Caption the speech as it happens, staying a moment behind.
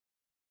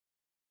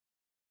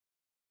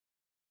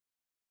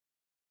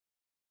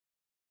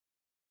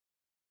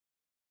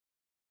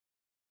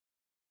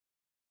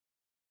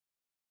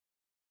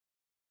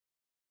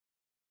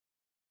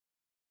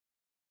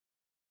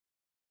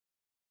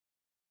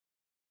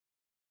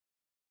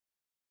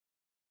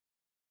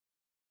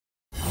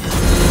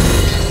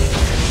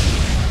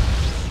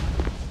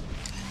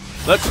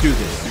Let's do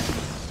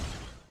this.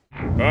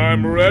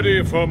 I'm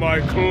ready for my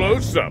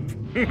close-up.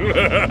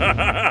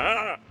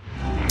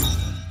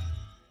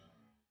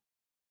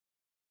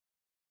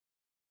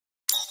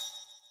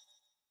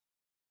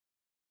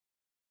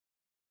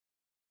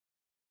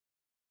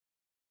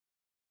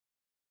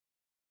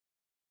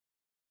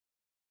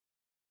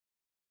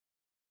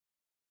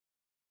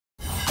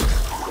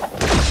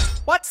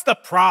 What's the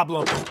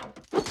problem?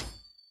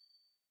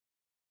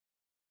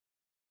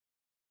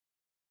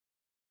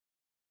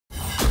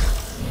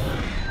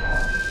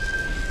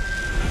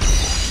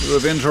 You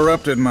have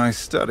interrupted my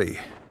study.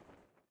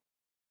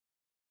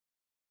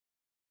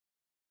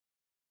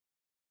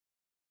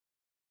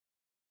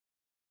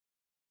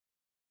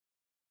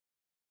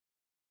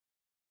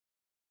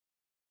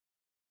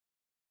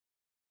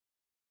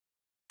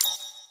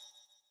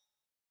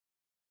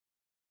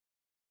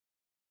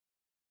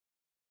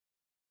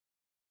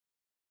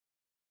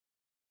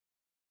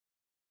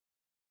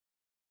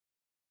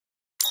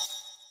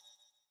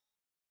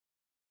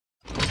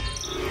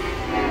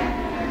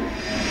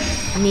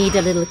 Need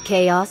a little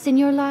chaos in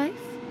your life?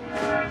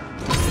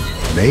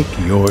 Make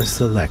your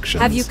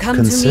selections. Have you come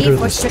Consider to me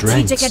for the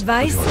strategic strengths of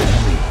advice? your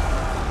enemy.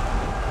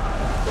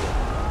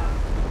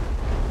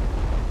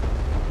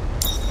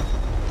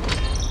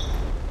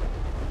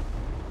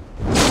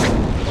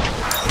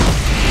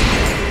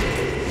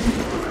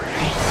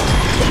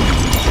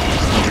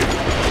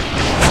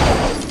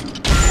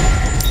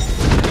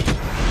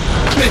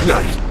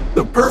 Midnight,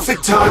 the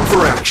perfect time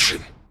for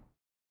action.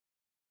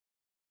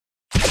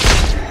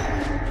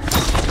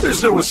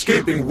 There's no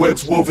escaping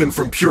webs woven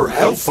from pure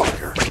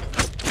hellfire.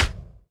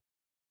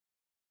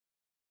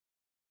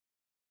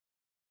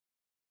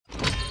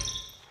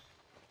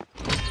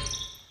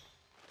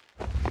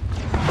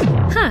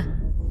 Huh.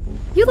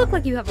 You look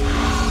like you have...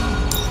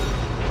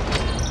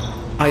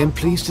 I am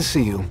pleased to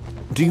see you.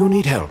 Do you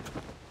need help?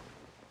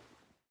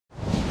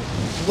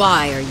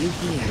 Why are you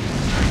here?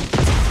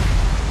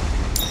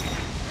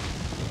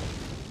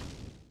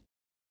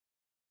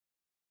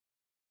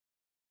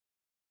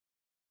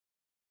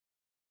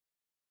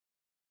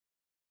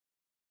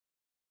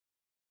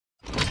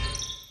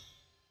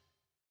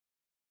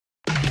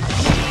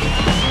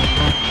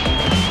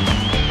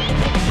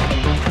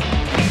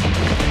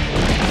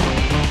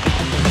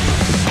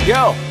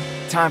 Yo!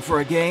 Time for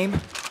a game?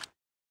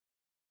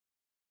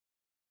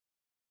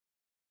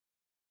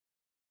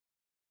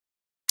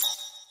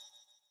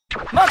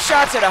 Mug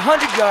shots at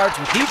 100 yards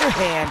with either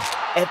hand,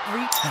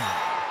 every time.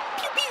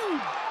 Pew pew!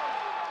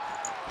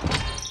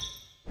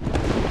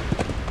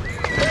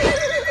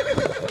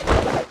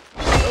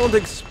 Don't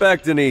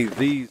expect any of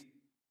these.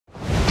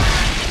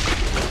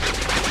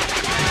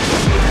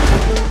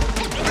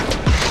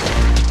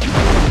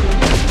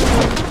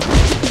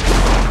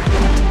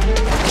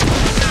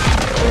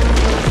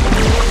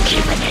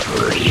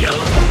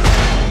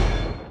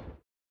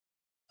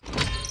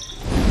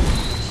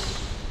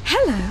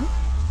 Hello.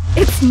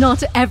 It's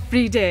not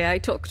every day I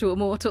talk to a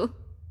mortal.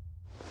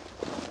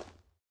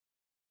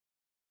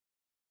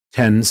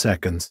 10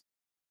 seconds.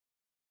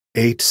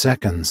 8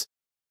 seconds.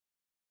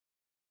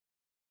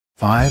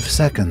 5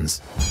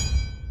 seconds.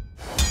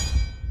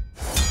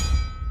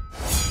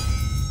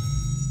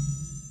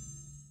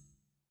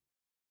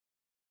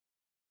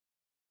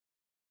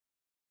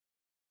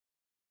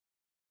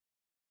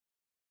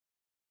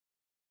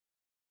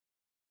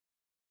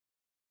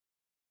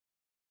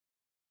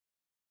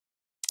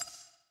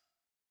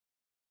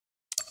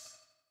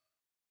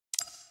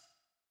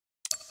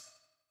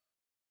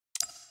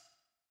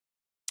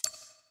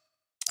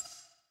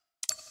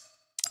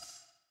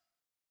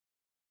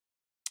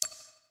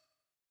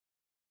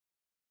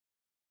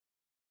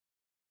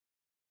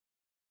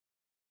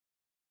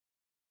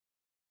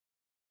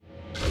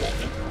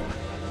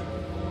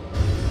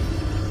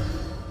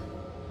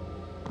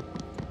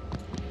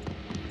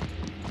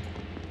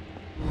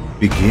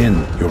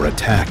 Begin your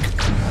attack.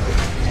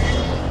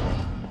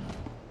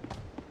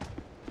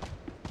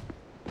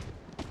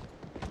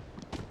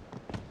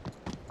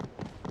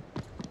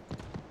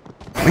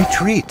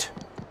 Retreat.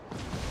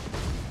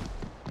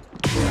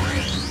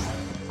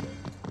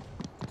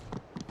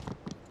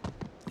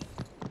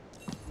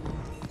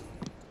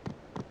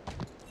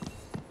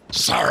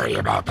 Sorry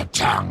about the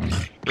tongue.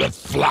 It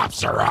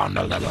flops around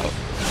a little.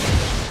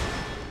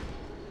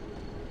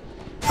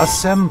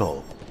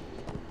 Assemble.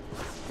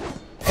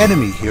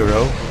 Enemy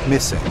hero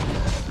missing.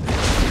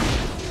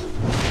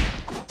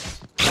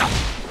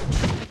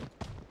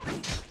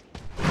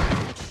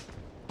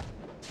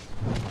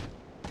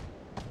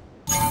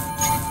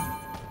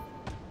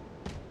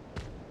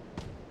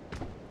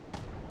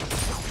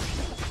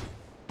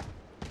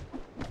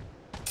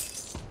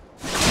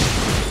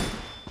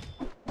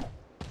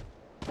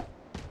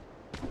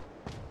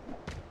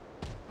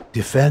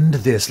 Defend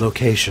this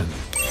location.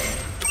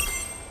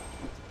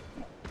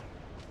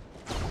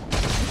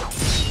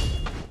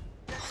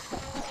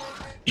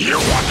 You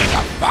wanted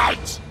a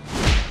fight?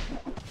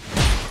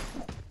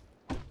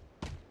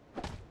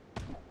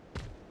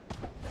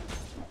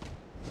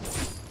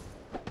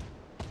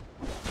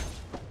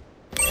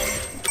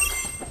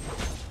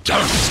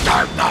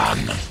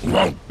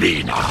 won't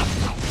be none.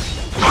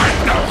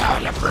 I know how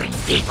to bring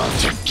people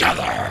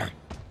together.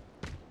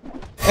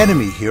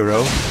 Enemy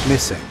hero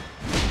missing.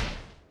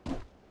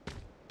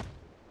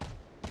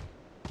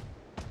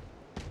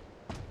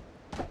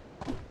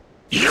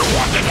 You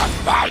wanted a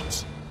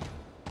fight?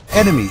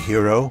 Enemy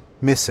hero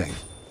missing.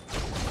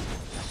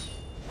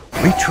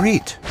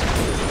 Retreat.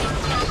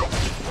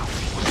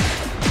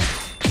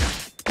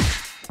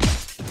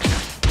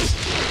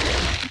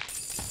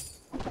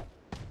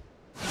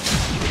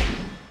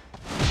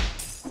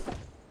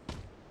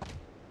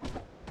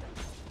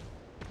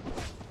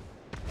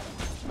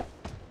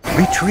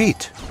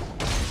 Retreat.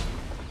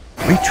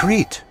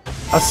 Retreat.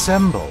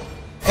 Assemble.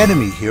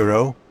 Enemy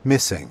hero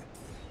missing.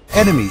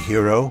 Enemy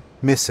hero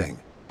missing.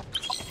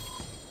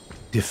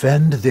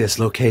 Defend this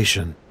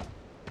location.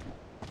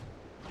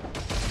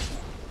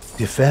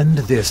 Defend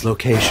this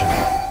location.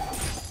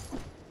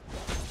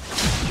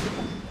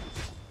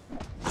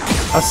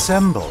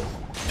 Assemble.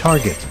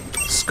 Target.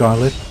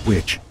 Scarlet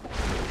Witch.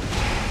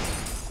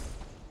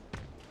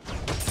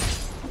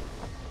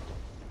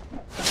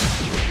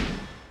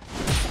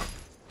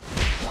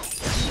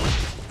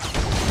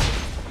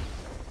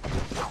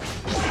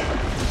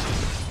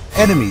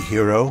 Enemy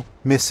hero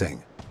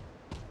missing.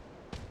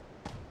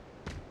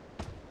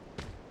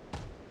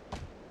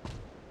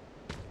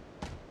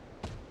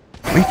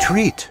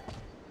 Retreat.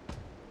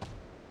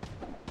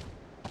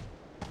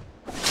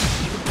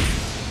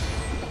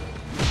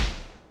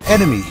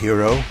 Enemy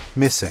hero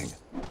missing.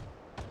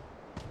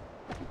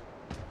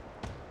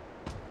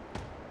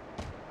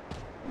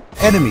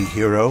 Enemy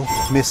hero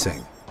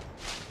missing.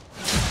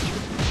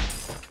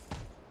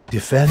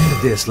 Defend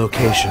this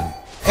location.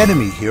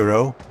 Enemy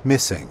hero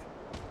missing.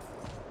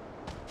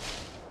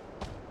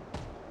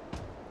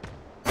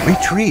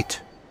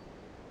 Retreat.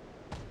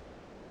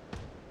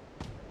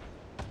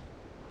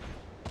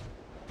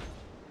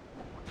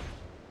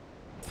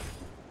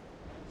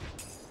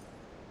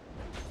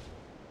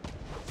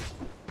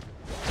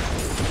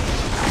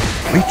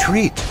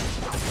 Retreat.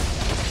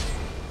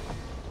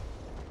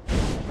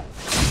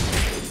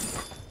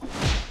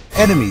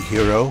 Enemy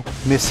hero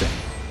missing.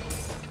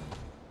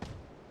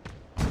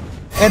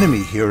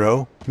 Enemy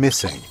hero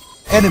missing.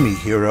 Enemy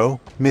hero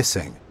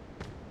missing.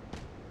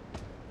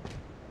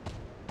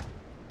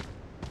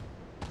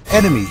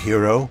 Enemy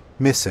hero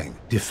missing.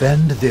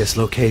 Defend this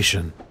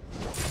location.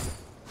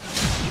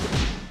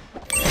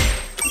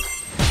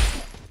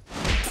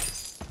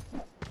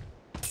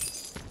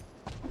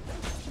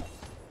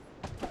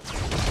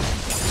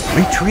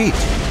 Retreat.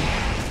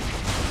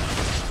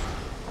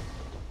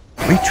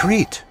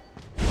 Retreat.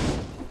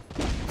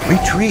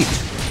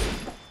 Retreat.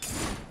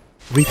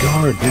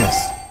 Regard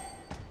this.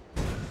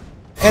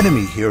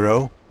 Enemy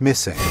hero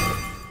missing.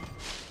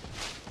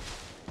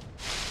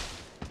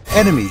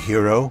 Enemy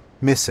hero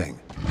missing.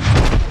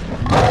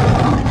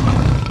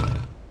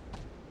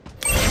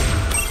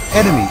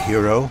 Enemy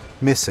hero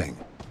missing.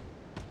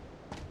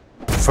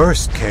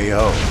 First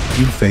KO.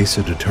 You face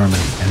a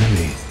determined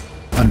enemy.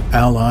 An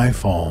ally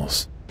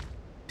falls.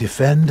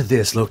 Defend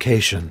this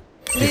location.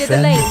 Clear the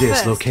lane Defend this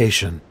first.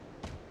 location.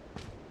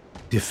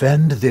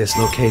 Defend this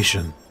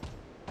location.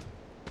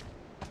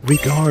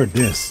 Regard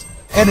this.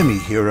 Enemy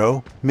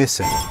hero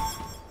missing.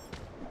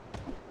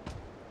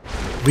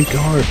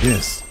 Regard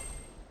this.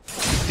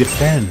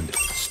 Defend.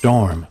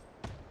 Storm.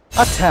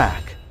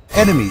 Attack.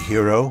 Enemy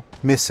hero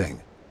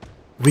missing.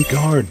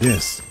 Regard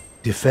this.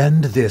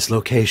 Defend this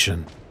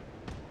location.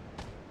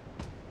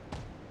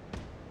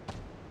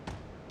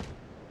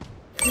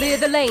 Clear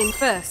the lane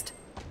first.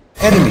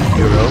 Enemy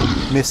hero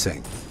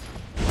missing.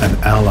 An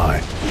ally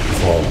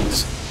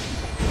falls.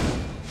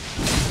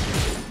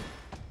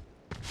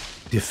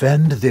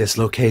 Defend this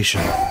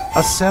location.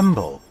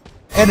 Assemble.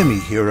 Enemy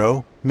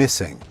hero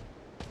missing.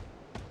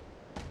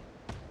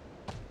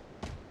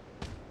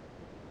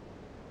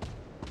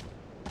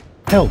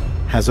 Help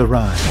has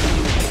arrived.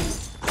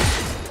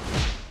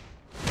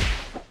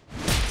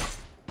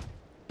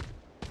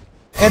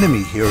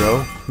 Enemy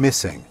hero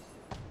missing.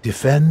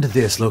 Defend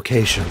this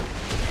location.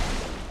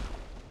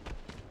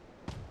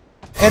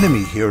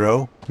 Enemy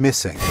hero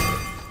missing.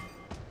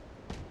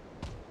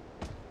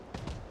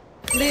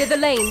 Clear the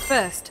lane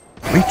first.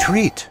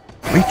 Retreat.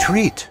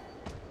 Retreat.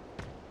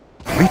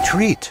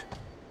 Retreat.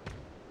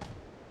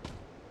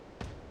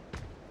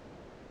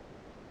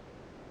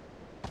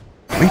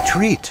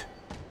 Retreat.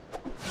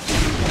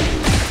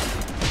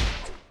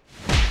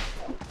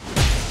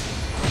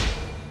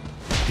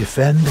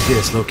 Defend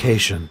this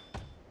location.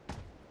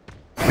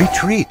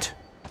 Retreat.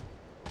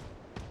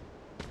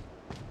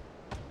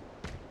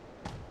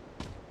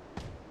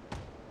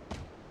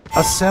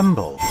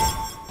 Assemble.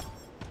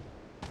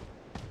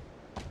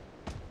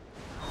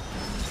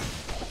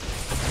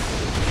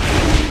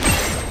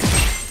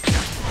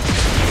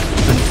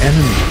 An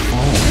enemy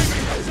falls.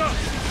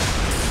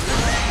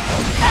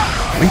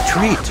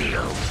 Retreat.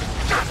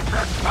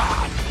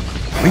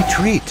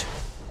 Retreat.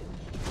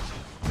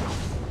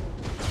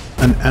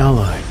 An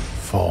ally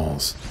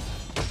falls.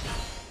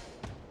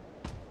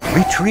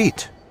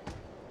 Retreat.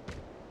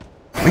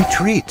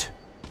 Retreat.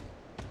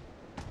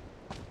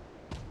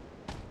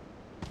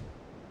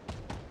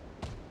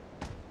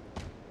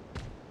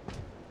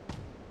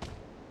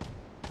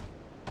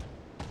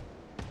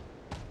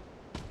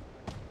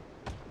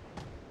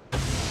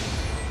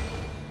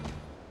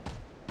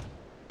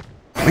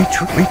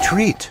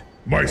 Retreat!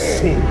 My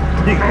soul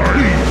will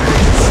cleave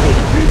your soul.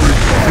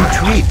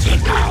 Retreat!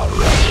 Can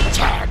already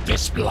tag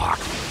this block.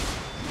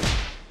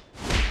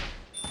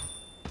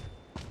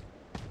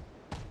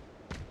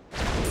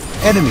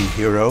 Enemy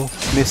hero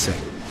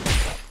missing.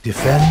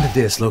 Defend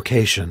this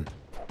location.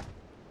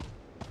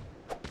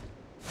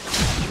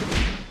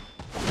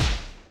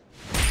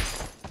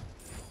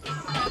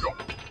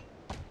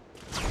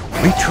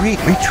 Retreat!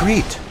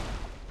 Retreat!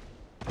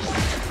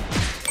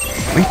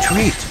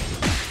 Retreat!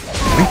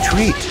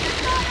 Retreat!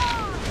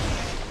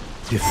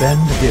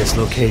 Defend this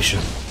location.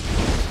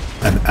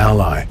 An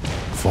ally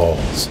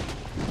falls.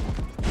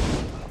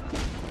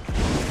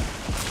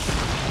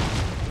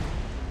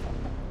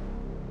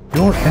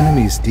 Your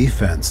enemy's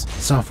defense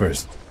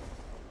suffers.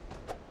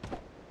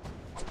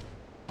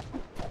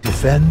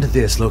 Defend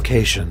this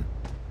location.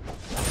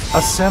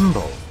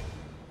 Assemble!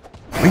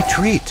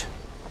 Retreat!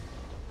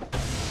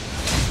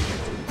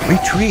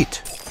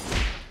 Retreat!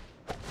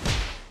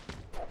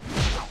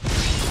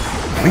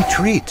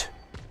 Retreat!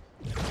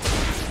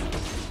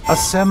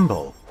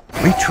 Assemble!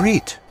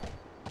 Retreat!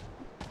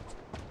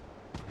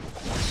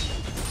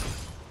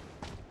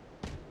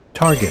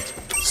 Target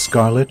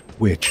Scarlet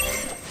Witch.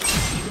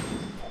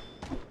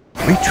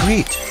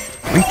 Retreat!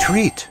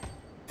 Retreat!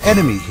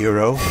 Enemy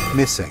hero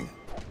missing.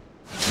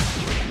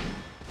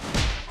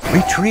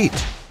 Retreat!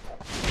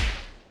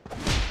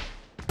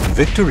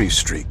 Victory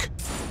streak.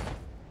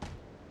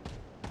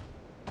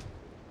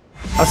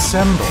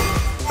 Assemble!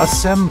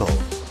 Assemble!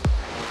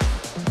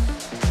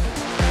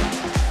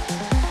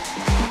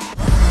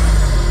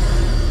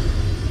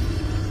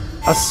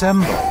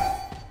 Assemble!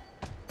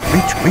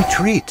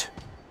 Retreat!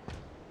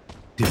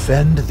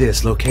 Defend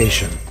this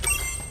location.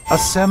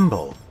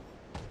 Assemble!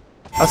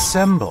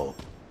 Assemble!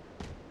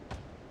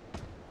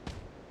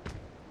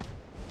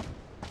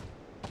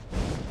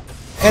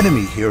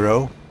 Enemy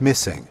hero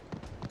missing.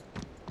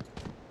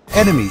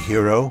 Enemy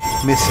hero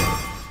missing.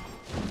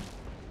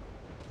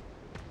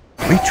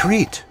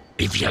 Retreat!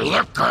 If you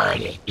look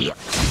good, you...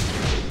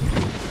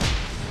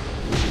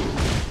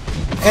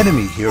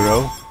 Enemy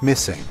hero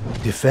missing.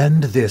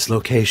 Defend this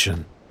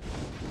location.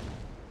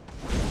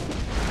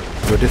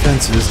 Your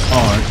defenses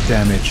are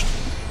damaged.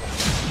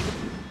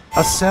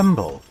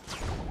 Assemble!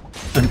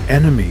 An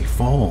enemy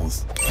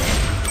falls.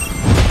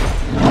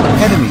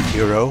 Enemy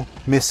hero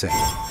missing.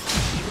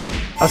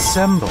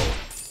 Assemble!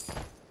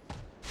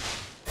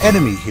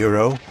 Enemy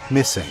hero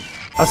missing.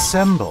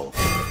 Assemble!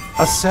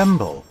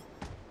 Assemble!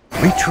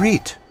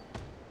 Retreat!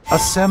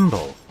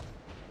 Assemble!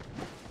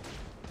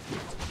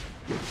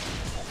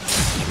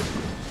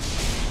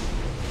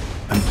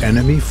 An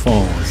enemy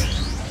falls.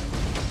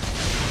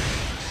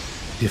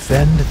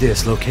 Defend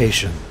this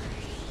location.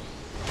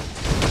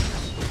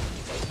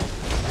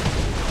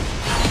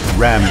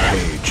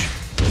 Rampage!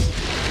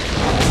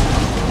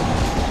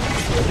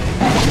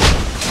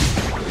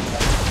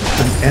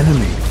 An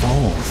enemy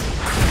falls.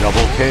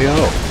 Double KO!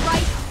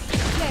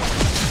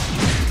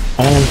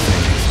 All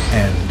things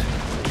end.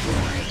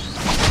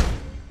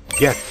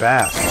 Get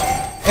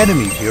fast!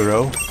 Enemy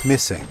hero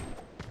missing.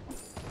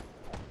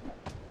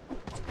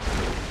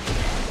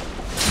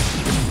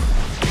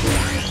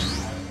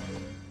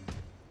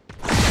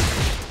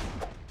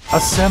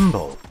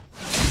 Assemble!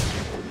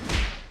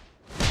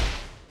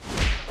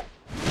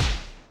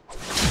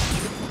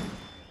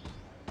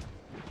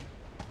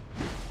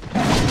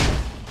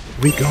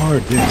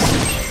 Regard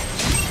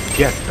this.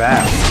 Get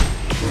fast!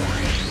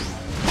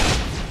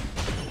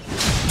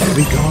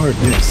 Regard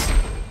this.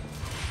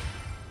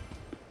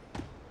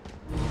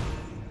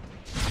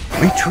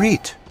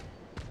 Retreat!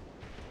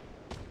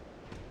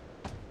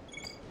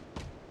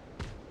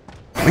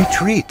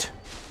 Retreat!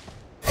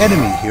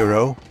 Enemy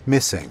hero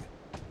missing.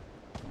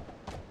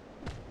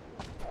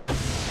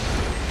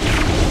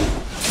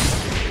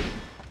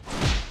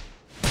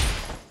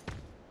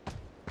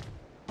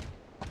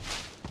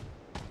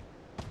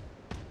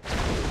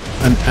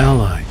 An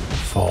ally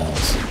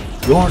falls.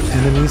 Your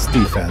enemy's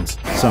defense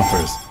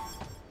suffers.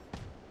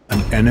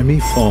 An enemy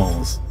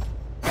falls.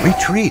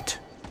 Retreat!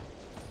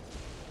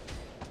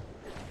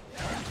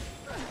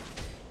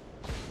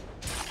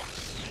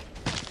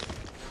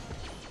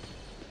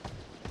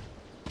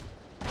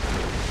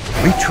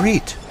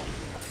 Retreat!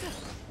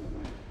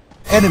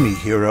 Enemy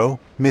hero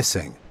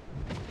missing.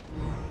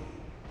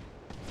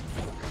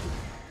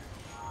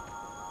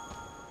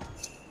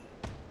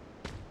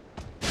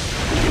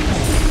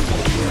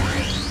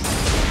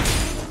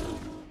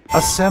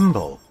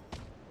 Assemble!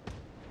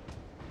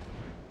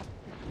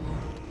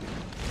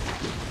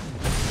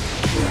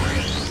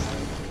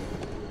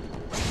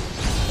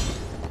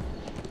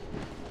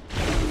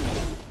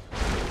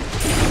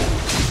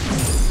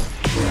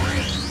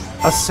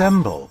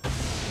 Assemble!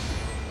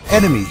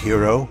 Enemy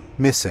hero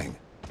missing.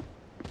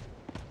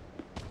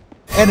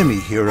 Enemy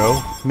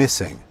hero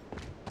missing.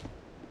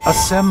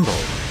 Assemble!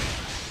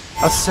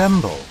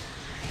 Assemble!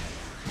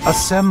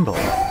 Assemble!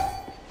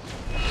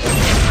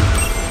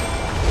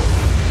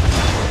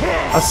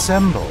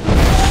 Assemble!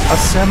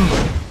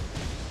 Assemble!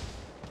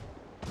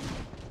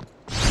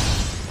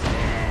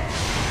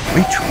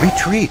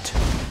 Retreat!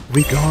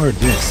 Regard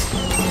this.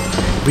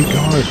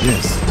 Regard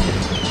this.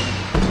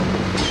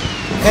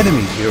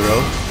 Enemy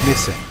hero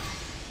missing.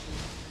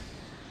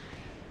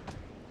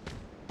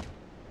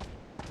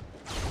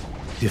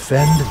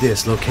 Defend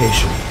this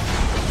location.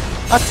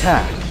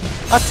 Attack!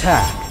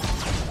 Attack!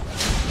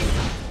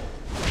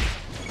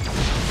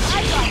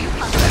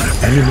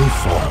 An enemy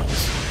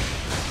falls.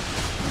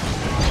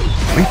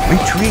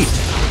 Retreat!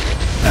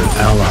 An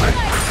ally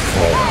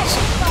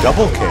falls.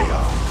 Double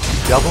KO.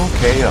 Double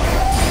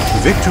KO.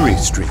 Victory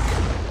streak.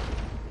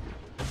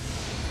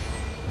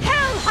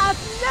 Hell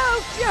hath no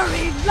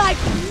fury like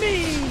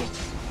me!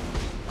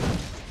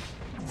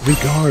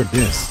 Regard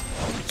this.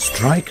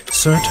 Strike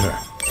Surtur.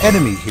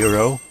 Enemy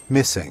hero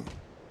missing.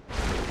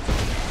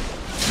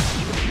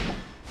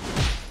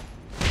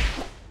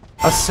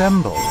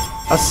 Assemble.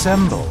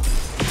 Assemble.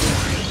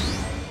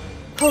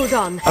 Hold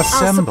on, I'll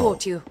Assemble.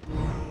 support you.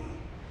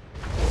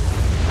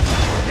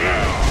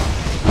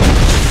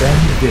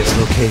 Defend this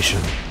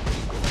location.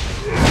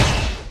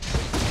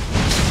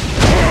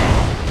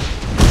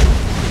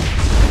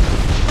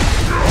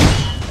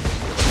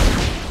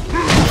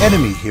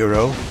 Enemy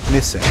hero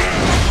missing.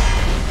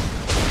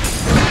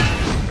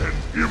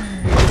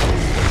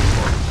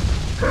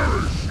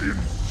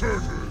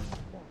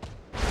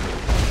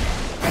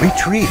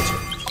 Retreat!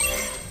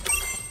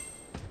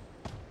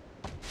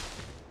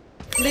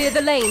 Clear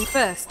the lane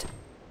first.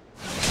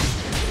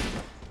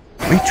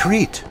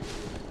 Retreat!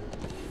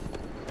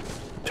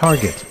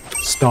 Target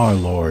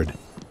Star-Lord.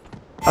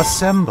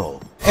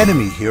 Assemble.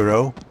 Enemy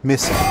hero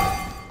missing.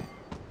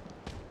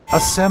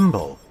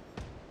 Assemble.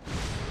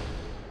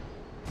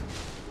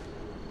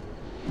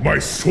 My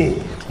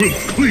sword will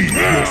cleave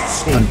your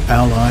soul. An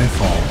ally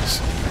falls.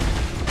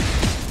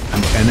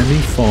 An enemy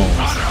falls.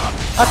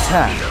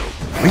 Attack!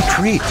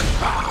 Retreat!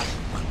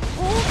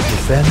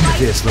 Defend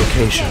this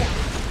location.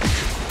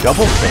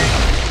 Double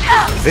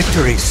KO.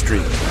 Victory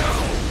streak.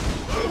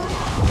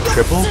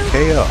 Triple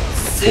KO.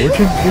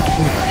 Fortune is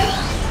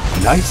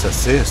with Nice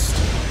assist.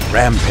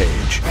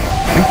 Rampage.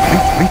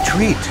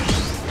 Retreat.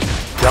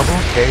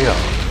 Double KO.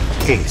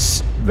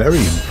 Ace. you. Very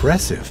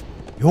impressive.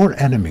 Your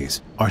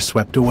enemies are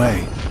swept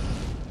away.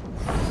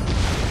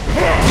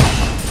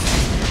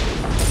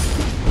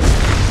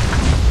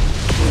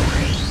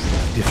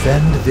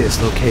 Defend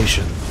this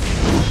location.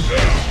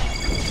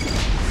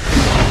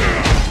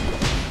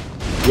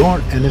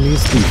 Your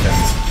enemy's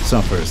defense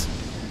suffers.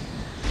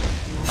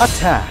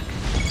 Attack.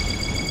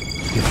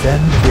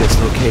 Defend this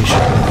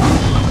location.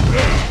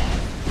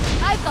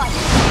 I got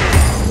it.